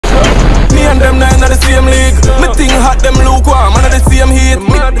them not in the same league. Me think hot, them lukewarm, and the same heat.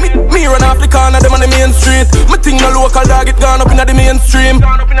 Me run off the corner, them on the main street. Me think the local dog it gone up in the mainstream.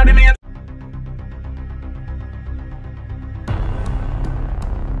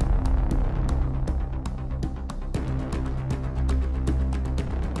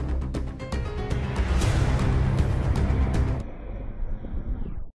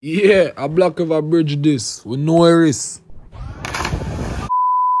 Yeah, a Black River bridge this, with no risk.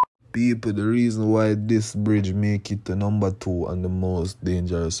 People, the reason why this bridge make it to #2 and the most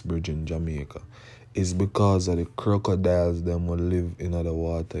dangerous bridge in Jamaica is because of the crocodiles them will live in the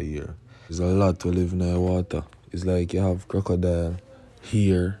water here. There's a lot to live in the water. It's like you have crocodile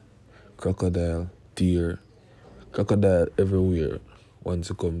here, crocodile there, crocodile everywhere once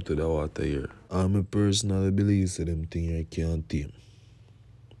you come to the water here. And I personally believe that them thing you can't tame.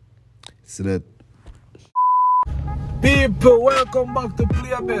 So that people, welcome back to Play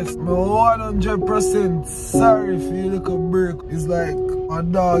Best. I'm 100% sorry for you little break. It's like a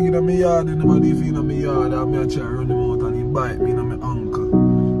dog in my yard and nobody in my yard and I try to run him out and he bite me in my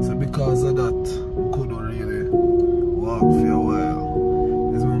ankle. So because of that, I couldn't really walk for a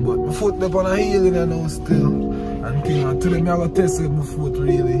while. But my foot up on a healing and now still. And thing, and today I have to test if my foot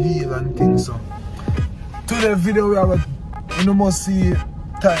really heal and things. So today video we have a, you must see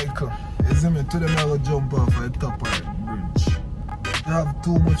Tyco. You see me, today I will jump off at the top of the bridge. I have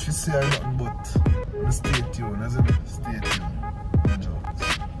too much to say or nothing, but stay tuned, isn't it? Stay tuned.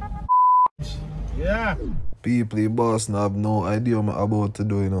 Yeah. People, the boss now have no idea what I'm about to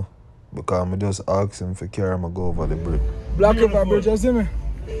do, you know. Because I just ask him for carry me go over the bridge. Black River Bridge, you see me?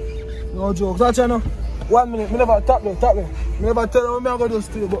 No jokes. Watch out now. 1 minute, I never tap them. I never tell you what I'm going to do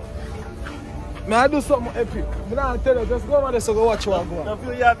still, but I do something epic. I don't tell you, just go over there so go watch what I go on. Don't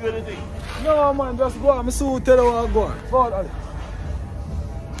feel you have anything? No man, just go on. I soon tell you what I go on. Forward on it.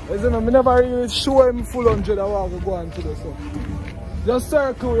 You see me, I never really show him full 100 of what I go on to the so. Just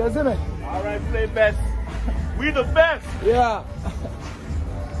circle, you see me? Alright, Play Best. We the best! Yeah.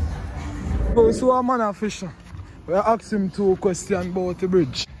 But we saw a man a fisher. We asked him 2 questions about the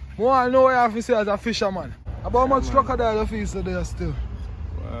bridge. I want to know what you have to say as a fisherman. About how much crocodile you feel there still?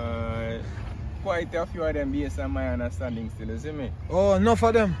 Quite a few of them based on my understanding still, you see me? Oh, enough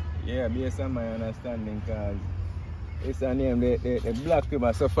of them? Yeah, based on my understanding, because it's a name, the Black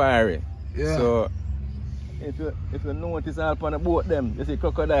River Safari. Yeah. So, if you notice all on the boat them, you see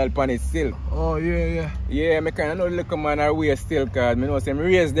crocodile on it still. Oh, yeah. Yeah, I kind of know the little man are way still, because I know them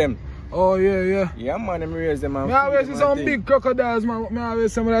raise them. Oh, yeah. Yeah, man, them raise them. I always see some big crocodiles, man. I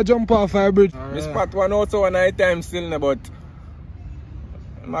always see somebody jump off a bridge. I spot one also one night time still, but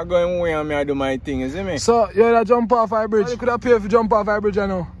I'm going away and I do my thing, you see me? So, you had to jump off a bridge? You could have paid if you jump off a bridge, I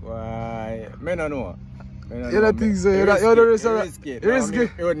know. Why? I don't know. You don't think so? You don't risk it? You risk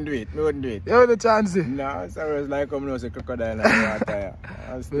it? You wouldn't do it. You have the chance? No, it's always like coming out with a crocodile in the water.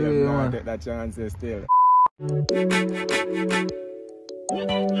 I still don't take that chance still.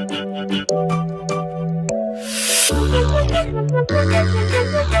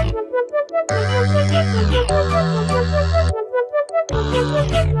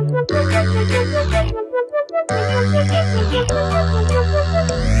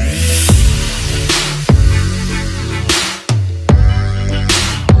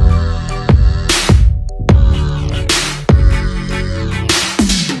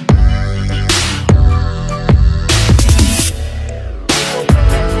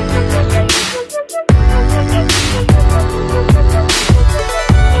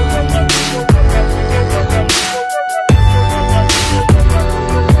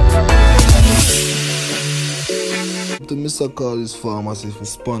 Mr. Carl's Pharmacy for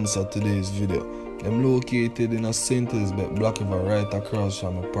sponsor today's video. I'm located in a St. Elizabeth, Black River, right across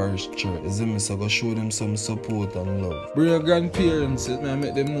from a parish church. Is me, so go show them some support and love. Bring your grandparents, I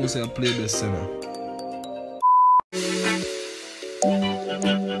make them know say I play this center.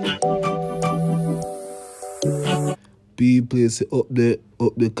 People say up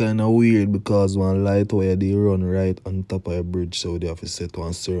the kind of weird because one light wire they run right on top of a bridge, so they have to set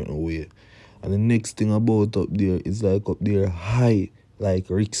one certain way. And the next thing about up there is like up there high, like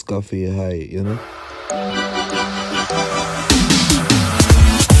Rick's Cafe high, you know?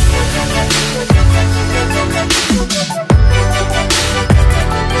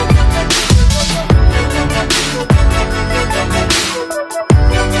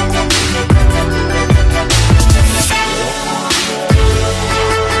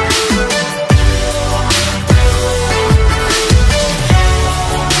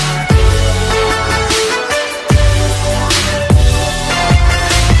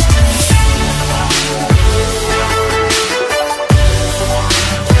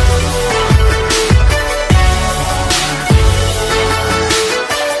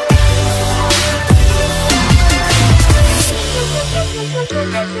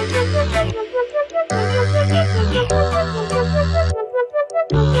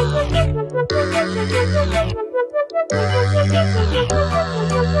 Yo,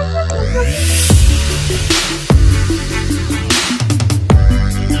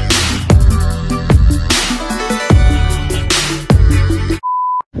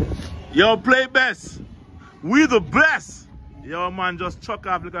 play best. We the best. Yo, man, just chuck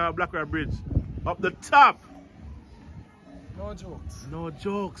off like a Black River Bridge. Up the top. No jokes. No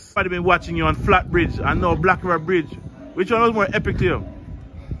jokes. I've been watching you on Flat Bridge and now Black River Bridge. Which one was more epic to you?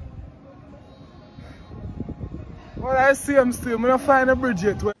 Well, I see him still. I'm gonna find a bridge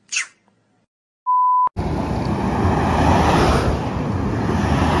yet.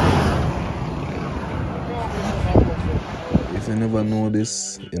 If you never know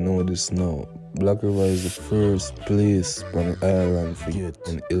this, you know this now. Black River is the first place on the island for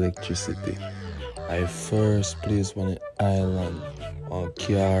getting electricity. I first place on the island on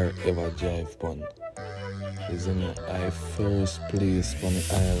car ever drive on. Isn't it? I first place on the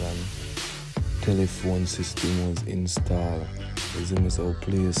island telephone system was installed. Isn't it? So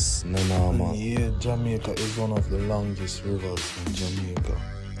place no normal. Yeah, Jamaica is one of the longest rivers in Jamaica.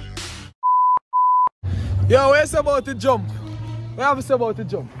 Yo, what's about the jump? What have you say about the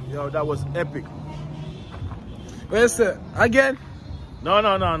jump? Yo, that was epic. What you say? Again? No.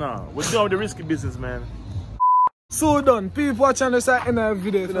 We're doing the risky business, man. So done. People watching this in a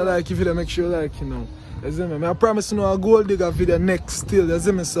video. If you don't like the video, make sure you like, you know. You see me? I promise you know a gold digger video next still. You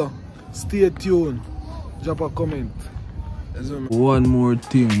see me, so stay tuned. Drop a comment. You see me? One more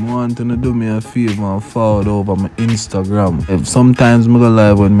thing, I want to do me a favor and forward over my Instagram. If sometimes I go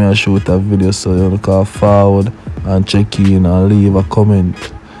live when I shoot a video, so you can forward and check in and leave a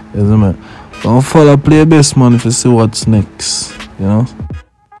comment. You see me? Don't follow Play Best, man, if you see what's next. You know?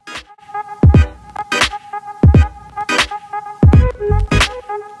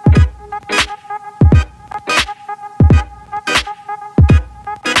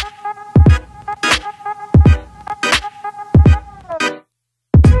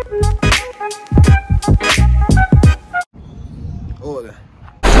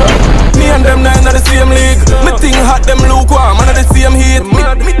 Me and them nine are the same league. Me think hot, them lukewarm, and the same heat.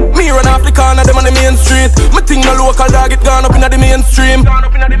 Me run off the corner, them on the main street. Me think the local dog, it gone up in the mainstream.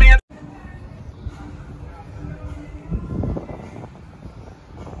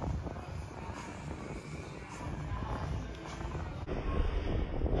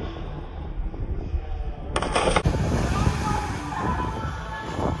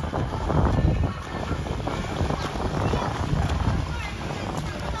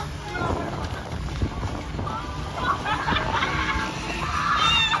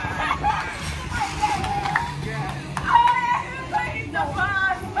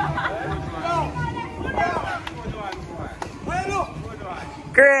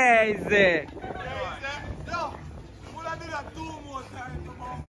 Crazy.